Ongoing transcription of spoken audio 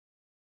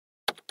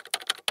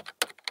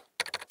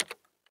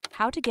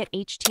How to get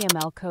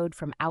HTML code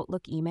from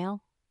Outlook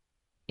email?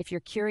 If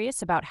you're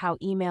curious about how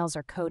emails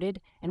are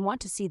coded and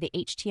want to see the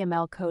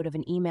HTML code of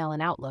an email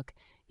in Outlook,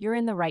 you're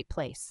in the right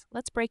place.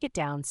 Let's break it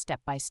down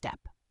step by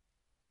step.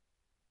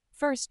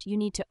 First, you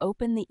need to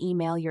open the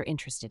email you're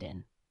interested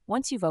in.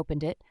 Once you've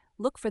opened it,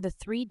 look for the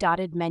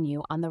three-dotted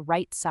menu on the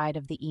right side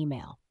of the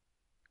email.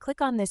 Click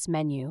on this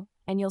menu,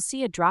 and you'll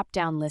see a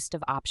drop-down list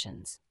of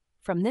options.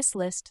 From this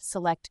list,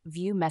 select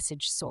View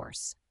Message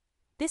Source.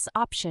 This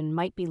option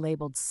might be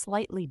labeled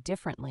slightly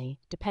differently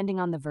depending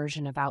on the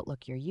version of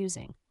Outlook you're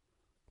using.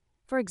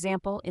 For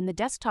example, in the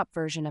desktop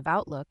version of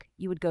Outlook,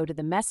 you would go to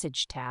the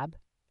Message tab,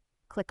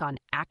 click on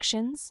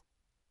Actions,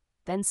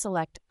 then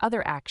select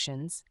Other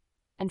Actions,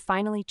 and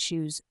finally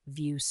choose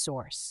View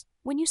Source.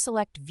 When you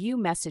select View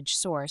Message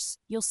Source,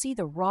 you'll see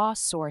the raw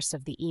source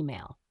of the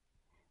email.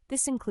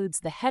 This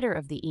includes the header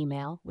of the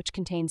email, which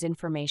contains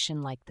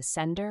information like the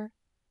sender,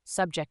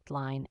 subject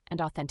line,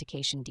 and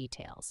authentication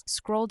details.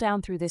 Scroll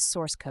down through this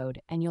source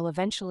code and you'll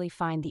eventually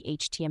find the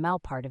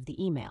HTML part of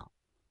the email.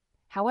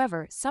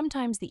 However,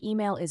 sometimes the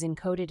email is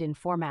encoded in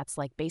formats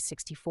like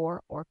Base64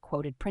 or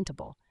quoted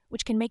printable,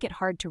 which can make it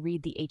hard to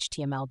read the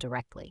HTML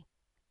directly.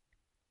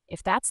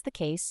 If that's the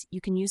case,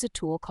 you can use a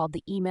tool called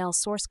the Email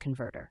Source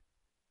Converter.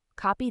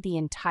 Copy the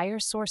entire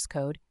source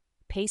code,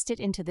 paste it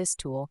into this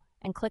tool,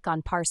 and click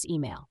on Parse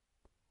Email.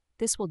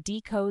 This will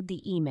decode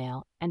the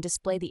email and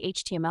display the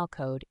HTML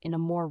code in a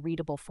more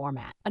readable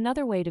format.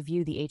 Another way to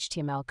view the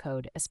HTML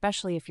code,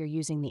 especially if you're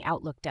using the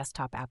Outlook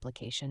desktop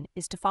application,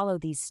 is to follow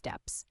these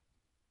steps.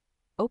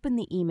 Open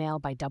the email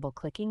by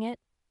double-clicking it,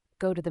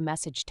 go to the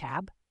Message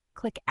tab,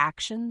 click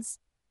Actions,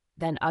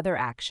 then Other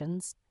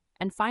Actions,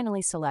 and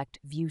finally select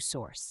View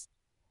Source.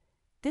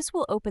 This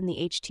will open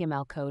the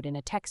HTML code in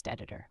a text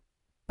editor.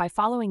 By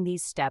following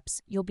these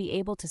steps, you'll be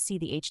able to see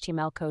the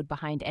HTML code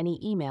behind any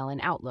email in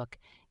Outlook,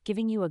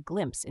 giving you a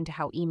glimpse into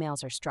how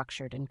emails are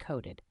structured and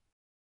coded.